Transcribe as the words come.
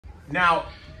Now,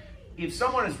 if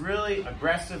someone is really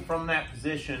aggressive from that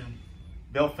position,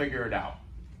 they'll figure it out,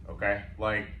 okay?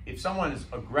 Like, if someone is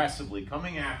aggressively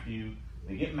coming after you,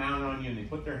 they get mounted on you and they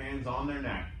put their hands on their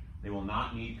neck, they will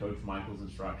not need Coach Michael's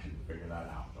instruction to figure that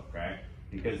out, okay?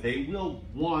 Because they will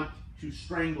want to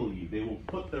strangle you. They will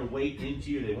put their weight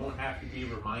into you. They won't have to be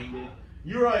reminded.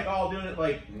 You're like all doing it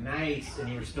like nice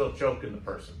and you're still choking the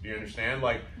person. Do you understand?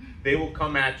 Like, they will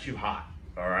come at you hot,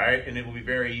 all right? And it will be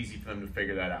very easy for them to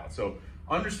figure that out. So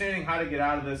understanding how to get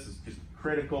out of this is just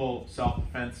critical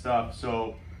self-defense stuff.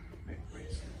 So,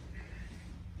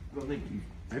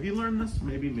 have you learned this?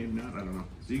 Maybe, maybe not, I don't know.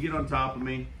 So you get on top of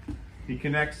me. He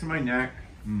connects to my neck.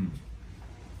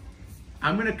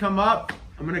 I'm gonna come up,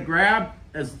 I'm gonna grab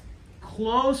as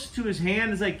close to his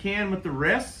hand as I can with the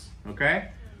wrists, okay?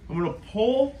 I'm gonna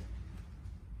pull,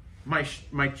 my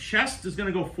chest is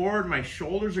gonna go forward, my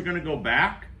shoulders are gonna go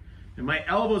back, and my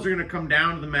elbows are gonna come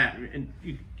down to the mat. And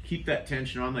you keep that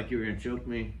tension on like you were gonna choke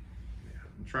me.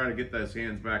 And try to get those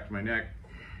hands back to my neck.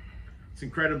 It's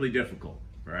incredibly difficult,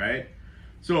 right?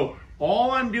 So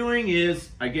all I'm doing is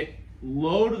I get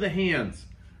low to the hands,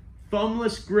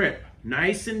 thumbless grip,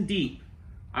 nice and deep.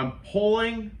 I'm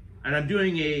pulling and I'm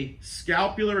doing a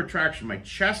scapular retraction. My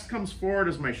chest comes forward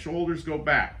as my shoulders go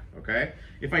back, okay?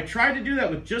 If I try to do that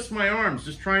with just my arms,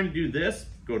 just trying to do this,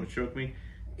 go to choke me,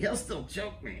 he'll still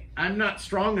choke me. I'm not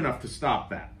strong enough to stop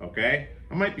that, okay?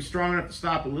 I might be strong enough to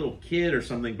stop a little kid or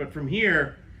something, but from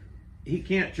here, he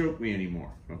can't choke me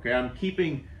anymore, okay? I'm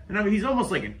keeping, and I mean, he's almost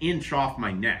like an inch off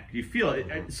my neck. You feel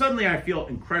it, suddenly I feel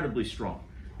incredibly strong.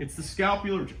 It's the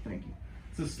scapular, thank you.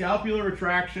 It's the scapular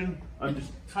retraction. I'm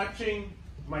just touching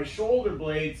my shoulder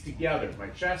blades together. My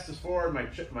chest is forward,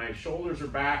 my shoulders are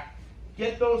back.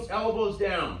 Get those elbows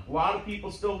down. A lot of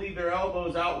people still leave their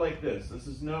elbows out like this. This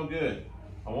is no good.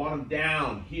 I want them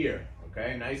down here,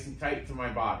 okay? Nice and tight to my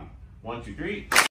body. 1, 2, 3.